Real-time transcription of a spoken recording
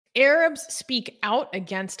Arabs speak out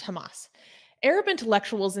against Hamas. Arab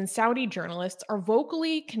intellectuals and Saudi journalists are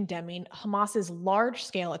vocally condemning Hamas's large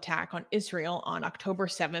scale attack on Israel on October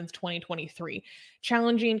 7th, 2023,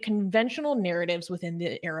 challenging conventional narratives within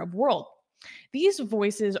the Arab world. These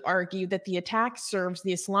voices argue that the attack serves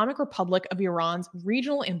the Islamic Republic of Iran's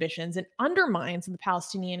regional ambitions and undermines the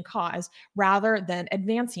Palestinian cause rather than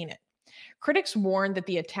advancing it. Critics warn that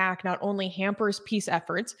the attack not only hampers peace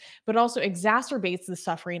efforts, but also exacerbates the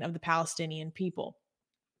suffering of the Palestinian people.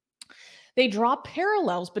 They draw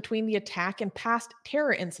parallels between the attack and past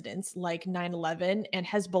terror incidents like 9/11 and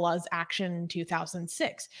Hezbollah's action in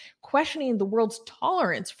 2006, questioning the world's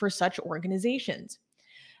tolerance for such organizations.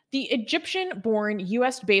 The Egyptian-born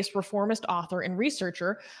U.S.-based reformist author and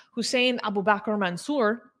researcher Hussein Aboubakr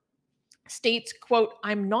Mansour states, quote,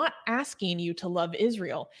 "I'm not asking you to love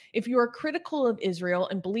Israel. If you are critical of Israel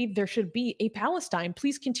and believe there should be a Palestine,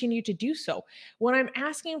 please continue to do so. What I'm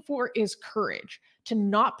asking for is courage to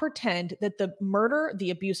not pretend that the murder,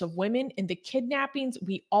 the abuse of women, and the kidnappings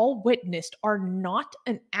we all witnessed are not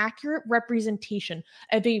an accurate representation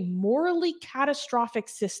of a morally catastrophic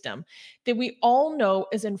system that we all know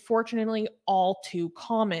is unfortunately all too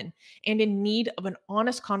common and in need of an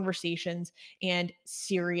honest conversations and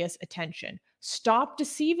serious attention. Stop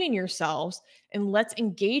deceiving yourselves and let's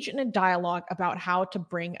engage in a dialogue about how to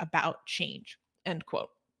bring about change." End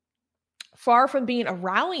quote. Far from being a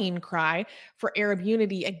rallying cry for Arab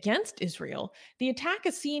unity against Israel, the attack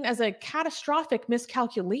is seen as a catastrophic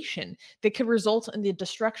miscalculation that could result in the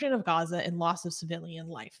destruction of Gaza and loss of civilian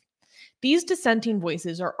life. These dissenting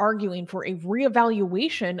voices are arguing for a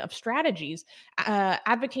reevaluation of strategies,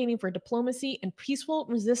 advocating for diplomacy and peaceful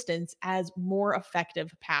resistance as more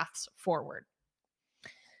effective paths forward.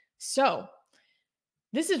 So,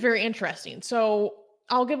 this is very interesting. So,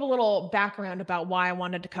 I'll give a little background about why I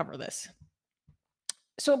wanted to cover this.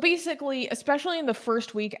 So basically, especially in the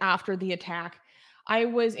first week after the attack, I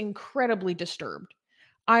was incredibly disturbed.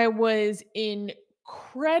 I was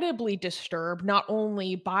incredibly disturbed not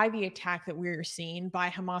only by the attack that we were seeing, by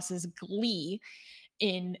Hamas's glee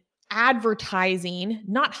in advertising,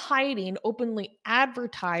 not hiding, openly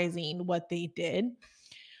advertising what they did.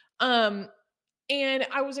 Um, and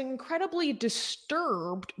I was incredibly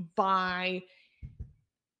disturbed by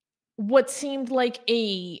what seemed like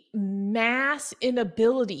a mass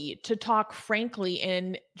inability to talk frankly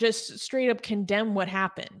and just straight up condemn what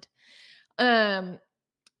happened. Um,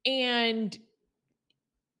 and,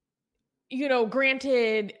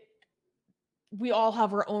 granted, we all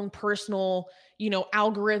have our own personal,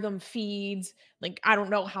 algorithm feeds. Like, I don't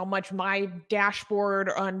know how much my dashboard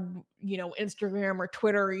on, Instagram or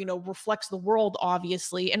Twitter, reflects the world,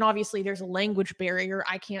 obviously. And obviously, there's a language barrier.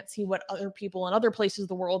 I can't see what other people in other places of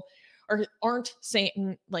the world aren't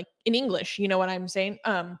saying, like in English, you know what I'm saying?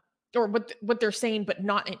 Or what they're saying, but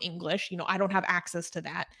not in English. I don't have access to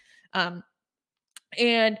that.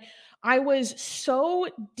 And I was so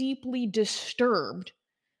deeply disturbed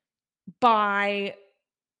by,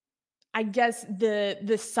 I guess,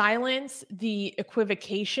 the silence, the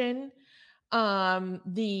equivocation,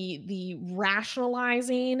 the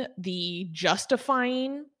rationalizing, the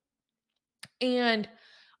justifying. And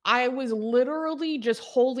I was literally just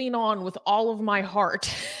holding on with all of my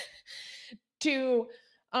heart to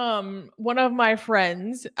one of my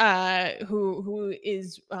friends who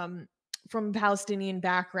is from Palestinian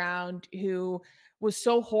background, who was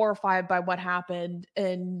so horrified by what happened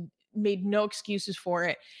and made no excuses for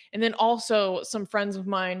it. And then also some friends of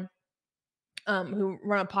mine who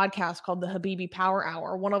run a podcast called the Habibi Power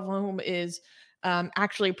Hour, one of whom is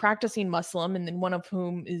actually practicing Muslim, and then one of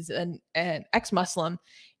whom is an ex-Muslim,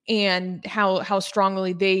 and how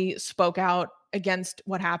strongly they spoke out against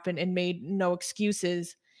what happened and made no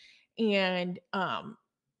excuses. And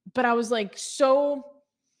but I was like so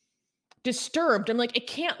disturbed. I'm like, it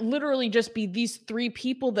can't literally just be these three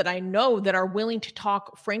people that I know that are willing to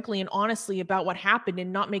talk frankly and honestly about what happened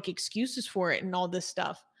and not make excuses for it and all this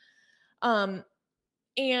stuff.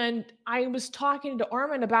 And I was talking to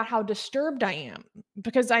Armin about how disturbed I am,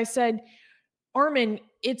 because I said, Armin,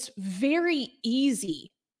 it's very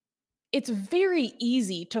easy. It's very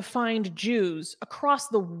easy to find Jews across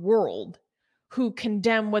the world who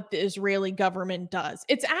condemn what the Israeli government does.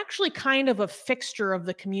 It's actually kind of a fixture of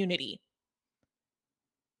the community.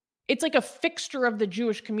 It's like a fixture of the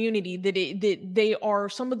Jewish community that they are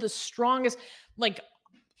some of the strongest, like,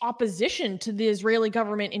 opposition to the Israeli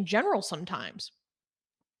government in general sometimes.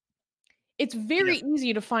 It's very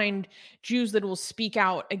easy to find Jews that will speak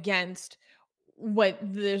out against what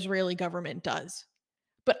the Israeli government does.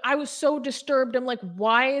 But I was so disturbed. I'm like,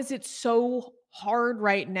 why is it so hard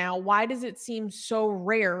right now? Why does it seem so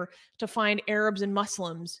rare to find Arabs and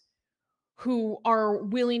Muslims who are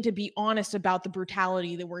willing to be honest about the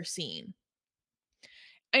brutality that we're seeing?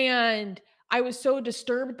 And I was so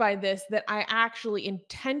disturbed by this that I actually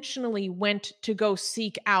intentionally went to go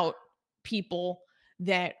seek out people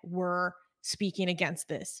that were speaking against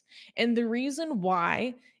this. And the reason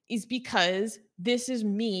why is because this is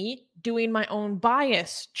me doing my own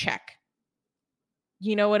bias check.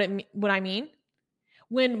 You know what I mean?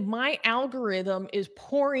 When my algorithm is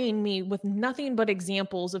pouring me with nothing but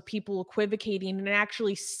examples of people equivocating and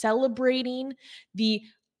actually celebrating the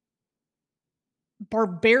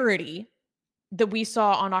barbarity that we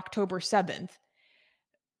saw on October 7th,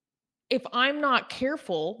 if I'm not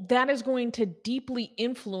careful, that is going to deeply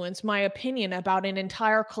influence my opinion about an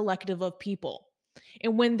entire collective of people.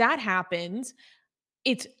 And when that happens,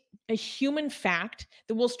 it's a human fact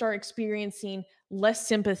that we'll start experiencing less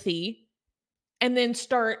sympathy and then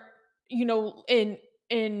start, in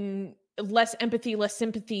less empathy, less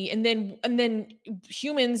sympathy, and then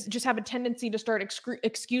humans just have a tendency to start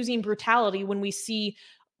excusing brutality when we see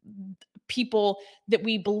people that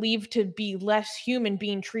we believe to be less human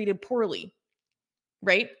being treated poorly,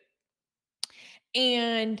 right?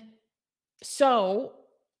 And so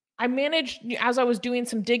I managed, as I was doing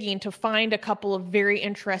some digging, to find a couple of very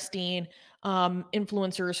interesting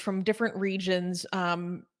influencers from different regions,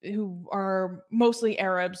 who are mostly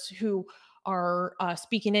Arabs, who are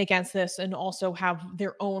speaking against this and also have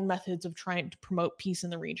their own methods of trying to promote peace in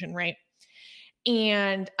the region, right?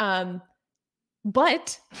 And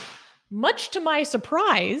but much to my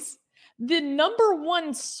surprise, the number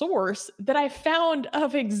one source that I found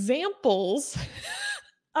of examples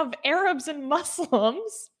of Arabs and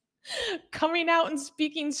Muslims coming out and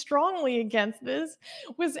speaking strongly against this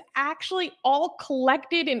was actually all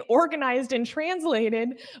collected and organized and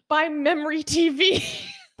translated by Memory TV.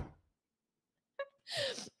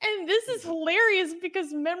 And this is hilarious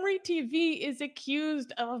because Memory TV is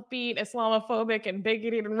accused of being Islamophobic and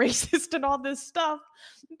bigoted and racist and all this stuff.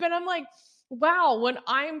 But I'm like, wow, when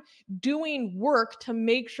I'm doing work to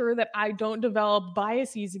make sure that I don't develop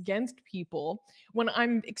biases against people, when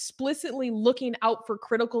I'm explicitly looking out for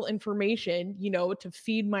critical information, to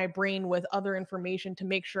feed my brain with other information to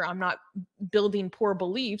make sure I'm not building poor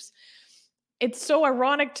beliefs, it's so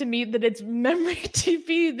ironic to me that it's Memory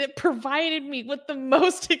TV that provided me with the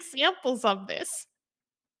most examples of this.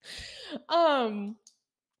 Um,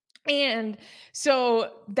 and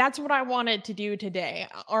so that's what I wanted to do today.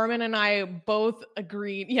 Armin and I both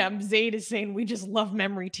agreed. Yeah, Zaid is saying we just love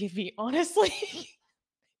Memory TV, honestly.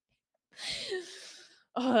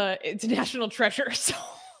 It's a national treasure. So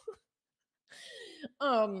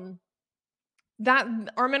um that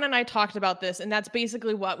Armin and I talked about this, and that's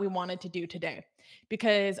basically what we wanted to do today.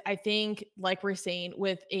 Because I think, like we're saying,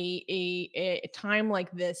 with a time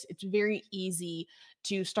like this, it's very easy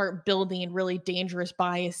to start building really dangerous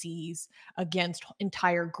biases against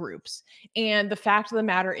entire groups. And the fact of the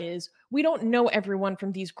matter is, we don't know everyone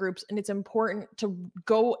from these groups, and it's important to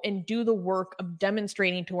go and do the work of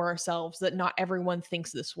demonstrating to ourselves that not everyone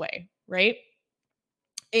thinks this way, right?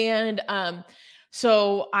 And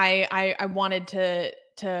so I wanted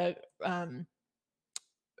to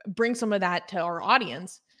bring some of that to our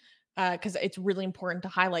audience, because it's really important to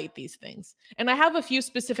highlight these things. And I have a few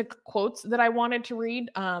specific quotes that I wanted to read,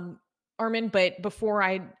 Armin. But before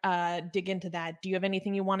I dig into that, do you have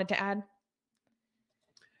anything you wanted to add?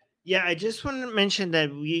 Yeah, I just want to mention that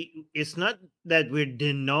it's not that we're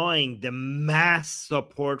denying the mass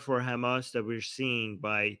support for Hamas that we're seeing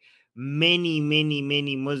by many, many,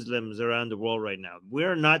 many Muslims around the world right now.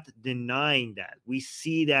 We're not denying that. We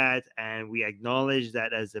see that and we acknowledge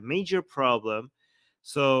that as a major problem.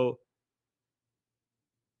 So,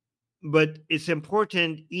 but it's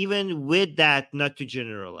important, even with that, not to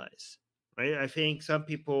generalize, right? I think some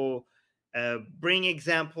people bring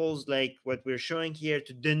examples like what we're showing here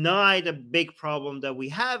to deny the big problem that we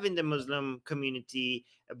have in the Muslim community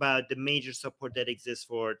about the major support that exists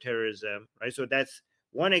for terrorism, right? So that's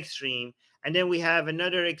one extreme. And then we have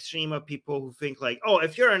another extreme of people who think like, oh,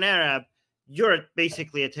 if you're an Arab, you're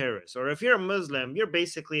basically a terrorist. Or if you're a Muslim, you're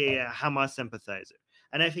basically a Hamas sympathizer.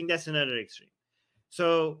 And I think that's another extreme.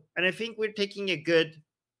 So, and I think we're taking a good,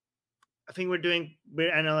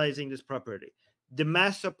 we're analyzing this properly. The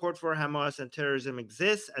mass support for Hamas and terrorism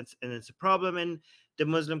exists, and it's a problem in the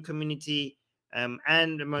Muslim community, and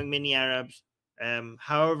among many Arabs.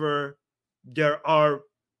 However, there are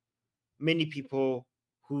many people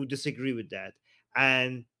who disagree with that.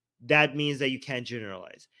 And that means that you can't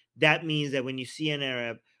generalize. That means that when you see an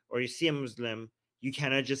Arab or you see a Muslim, you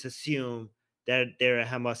cannot just assume that they're a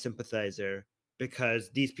Hamas sympathizer because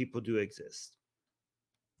these people do exist.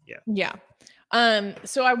 Yeah. Yeah.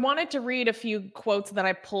 So I wanted to read a few quotes that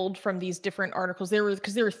I pulled from these different articles. There were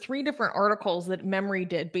 3 different articles that Memory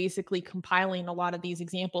did, basically compiling a lot of these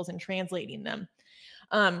examples and translating them.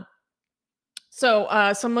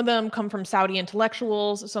 So some of them come from Saudi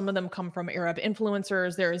intellectuals, some of them come from Arab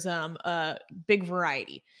influencers. There's a big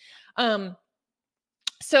variety.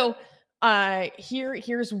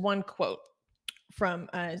 Here's one quote from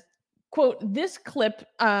quote, this clip,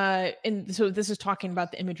 and so this is talking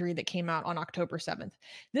about the imagery that came out on October 7th.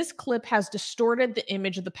 This clip has distorted the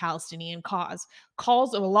image of the Palestinian cause.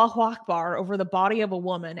 Calls of Allahu Akbar over the body of a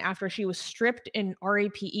woman after she was stripped and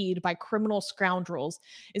RAPE'd by criminal scoundrels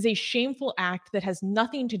is a shameful act that has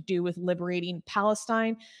nothing to do with liberating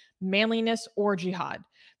Palestine, manliness, or jihad.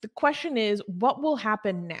 The question is, what will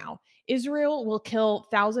happen now? Israel will kill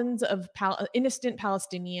thousands of innocent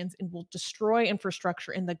Palestinians and will destroy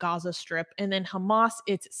infrastructure in the Gaza Strip. And then Hamas,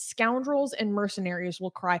 its scoundrels and mercenaries,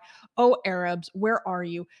 will cry, "Oh, Arabs, where are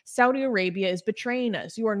you? Saudi Arabia is betraying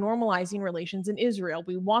us. You are normalizing relations in Israel.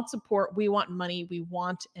 We want support. We want money. We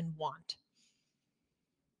want and want."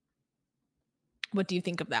 What do you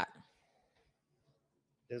think of that?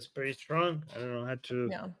 That's pretty strong. I don't know how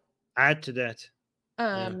to add to that.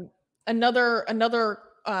 Another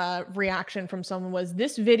reaction from someone was,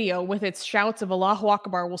 this video with its shouts of Allahu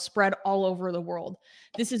Akbar will spread all over the world.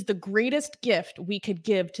 This is the greatest gift we could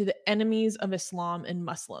give to the enemies of Islam and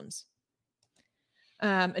Muslims.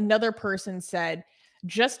 Another person said,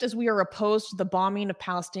 just as we are opposed to the bombing of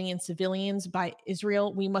Palestinian civilians by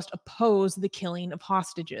Israel, we must oppose the killing of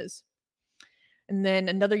hostages. And then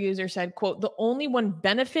another user said, quote, the only one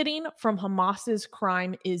benefiting from Hamas's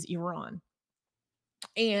crime is Iran.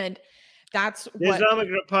 And that's the what Islamic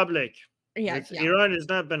Republic. Yes, Iran is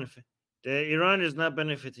not Iran is not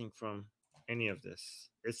benefiting from any of this.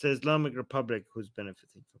 It's the Islamic Republic who's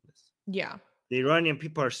benefiting from this. Yeah. The Iranian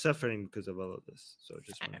people are suffering because of all of this. So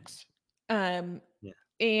just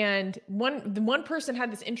and one person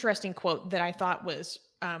had this interesting quote that I thought was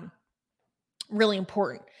really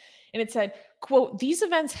important. And it said, quote, these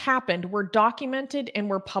events happened, were documented, and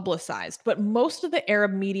were publicized, but most of the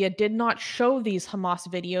Arab media did not show these Hamas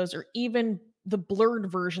videos or even the blurred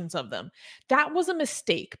versions of them. That was a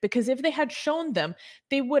mistake, because if they had shown them,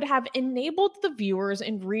 they would have enabled the viewers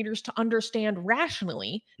and readers to understand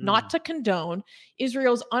rationally, not to condone,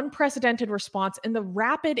 Israel's unprecedented response and the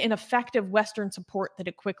rapid and effective Western support that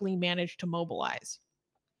it quickly managed to mobilize.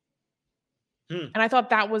 And I thought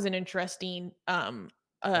that was an interesting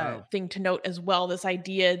thing to note as well, this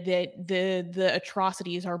idea that the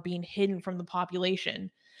atrocities are being hidden from the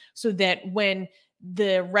population, so that when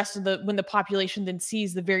the population then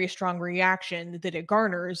sees the very strong reaction that it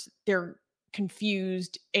garners, they're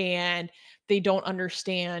confused and they don't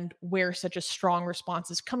understand where such a strong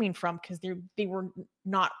response is coming from, because they were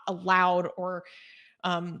not allowed, or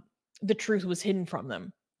the truth was hidden from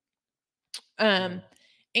them.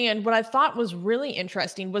 And what I thought was really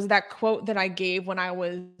interesting was that quote that I gave when I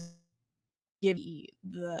was giving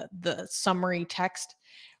the summary text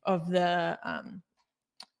of the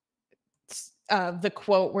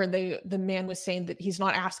quote where the man was saying that he's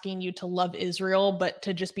not asking you to love Israel, but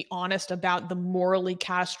to just be honest about the morally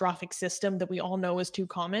catastrophic system that we all know is too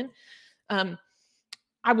common.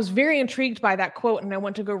 I was very intrigued by that quote, and I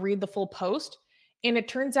went to go read the full post. And it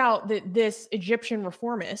turns out that this Egyptian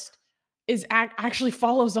reformist actually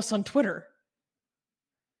follows us on Twitter.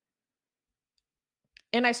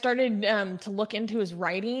 And I started to look into his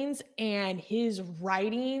writings, and his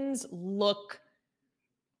writings look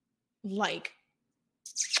like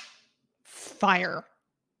fire.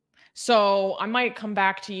 So I might come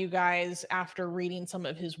back to you guys after reading some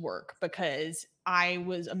of his work, because I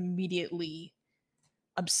was immediately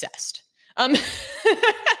obsessed.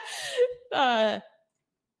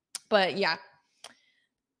 But yeah,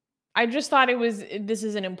 I just thought this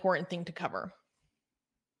is an important thing to cover.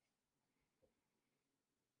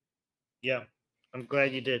 Yeah, I'm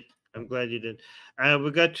glad you did.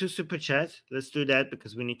 We got 2 super chats. Let's do that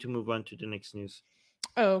because we need to move on to the next news.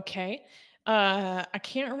 Okay. I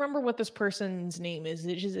can't remember what this person's name is.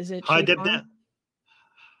 Is it Hadebna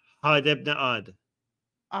Ad? Ibn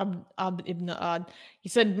Ad. He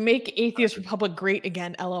said, "Make Atheist Republic great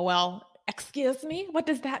again." LOL. Excuse me? What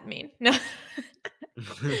does that mean? No.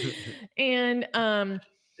 And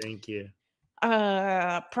thank you.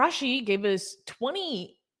 Prashi gave us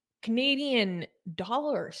 20 Canadian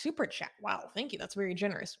dollar super chat. Wow, thank you. That's very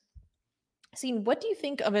generous. Scene, what do you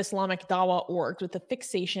think of Islamic Dawa orgs with a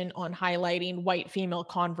fixation on highlighting white female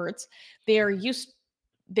converts? They are used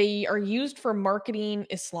for marketing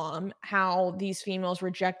Islam. How these females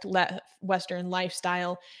reject Western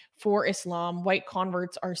lifestyle for Islam, white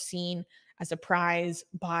converts are seen as a prize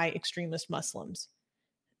by extremist Muslims.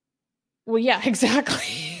 Well, yeah,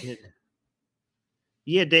 exactly.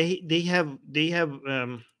 Yeah, they have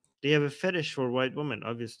a fetish for white women.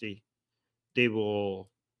 Obviously, they will,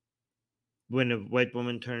 when a white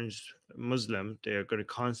woman turns Muslim, they are going to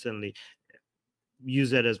constantly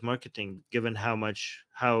use that as marketing, given how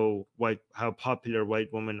popular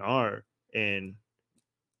white women are in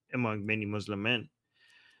among many Muslim men.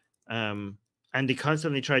 And they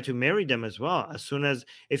constantly try to marry them as well. As soon as,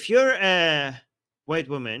 if you're a white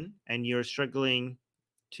woman and you're struggling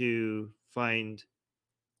to find,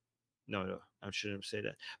 no, I shouldn't say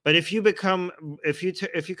that. But if you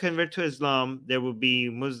convert to Islam, there will be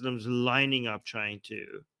Muslims lining up trying to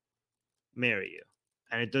marry you.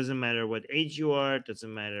 And it doesn't matter what age you are, it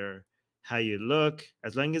doesn't matter how you look,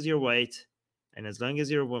 as long as you're white and as long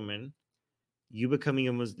as you're a woman, you becoming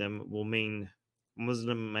a Muslim will mean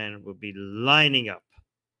Muslim men will be lining up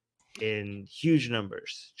in huge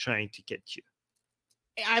numbers trying to get you.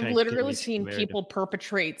 I've Trying to literally convince you to seen marry them. people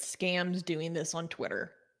perpetrate scams doing this on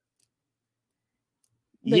Twitter.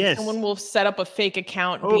 Like Yes. someone will set up a fake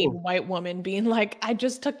account being a Oh. white woman, being like, I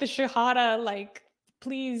just took the Shahada, like,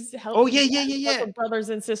 please help Oh, me yeah, out, yeah, yeah, yeah. Muslim brothers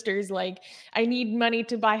and sisters, like, I need money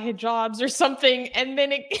to buy hijabs or something. And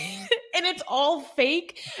then it and it's all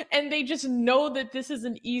fake. And they just know that this is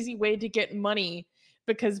an easy way to get money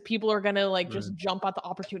because people are gonna like just jump at the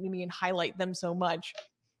opportunity and highlight them so much.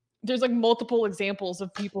 There's like multiple examples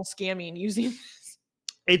of people scamming using this.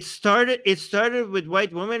 It started with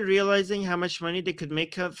white women realizing how much money they could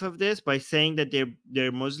make off of this by saying that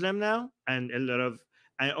they're Muslim now, and a lot of,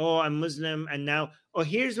 and oh, I'm Muslim, and now, oh,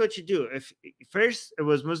 here's what you do. If first it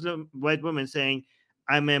was Muslim white women saying,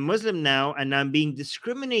 I'm a Muslim now and I'm being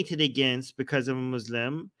discriminated against because I'm a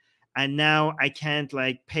Muslim, and now I can't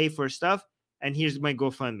like pay for stuff, and here's my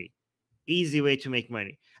GoFundMe. Easy way to make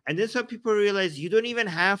money. And then some people realize you don't even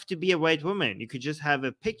have to be a white woman. You could just have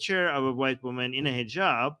a picture of a white woman in a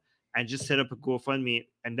hijab and just set up a GoFundMe,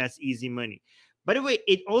 and that's easy money. By the way,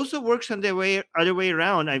 it also works on the other way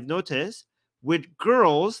around. I've noticed with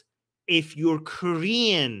girls, if you're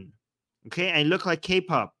Korean, okay, and look like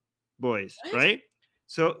K-pop boys, What? right?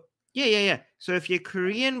 So yeah. So if you're a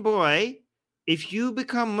Korean boy, if you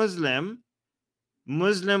become Muslim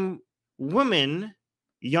women,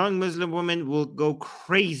 young Muslim women will go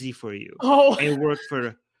crazy for you Oh, and work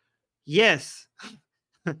for, yes.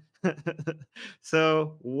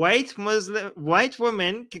 So white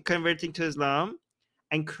women converting to Islam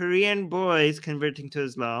and Korean boys converting to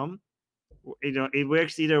Islam, it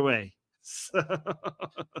works either way. So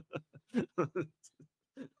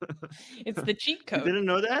it's the cheat you code. didn't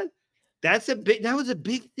know that? That was a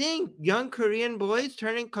big thing. Young Korean boys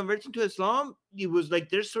converting to Islam. It was like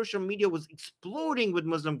their social media was exploding with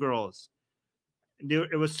Muslim girls.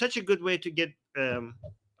 It was such a good way to get.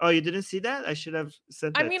 Oh, you didn't see that? I should have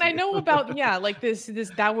said I that mean, to I you. know about like this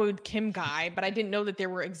Dawood Kim guy, but I didn't know that there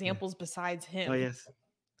were examples besides Oh him. yes.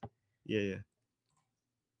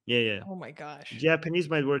 Yeah. Oh my gosh. Japanese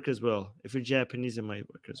might work as well. If you're Japanese, it might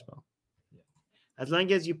work as well. Yeah. As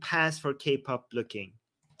long as you pass for K-pop looking.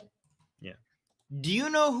 Yeah. Do you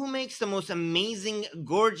know who makes the most amazing,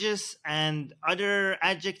 gorgeous, and other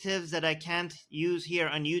adjectives that I can't use here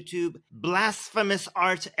on YouTube, blasphemous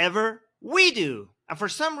art ever? We do! And for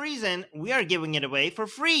some reason, we are giving it away for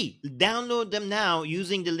free. Download them now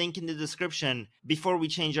using the link in the description before we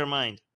change our mind.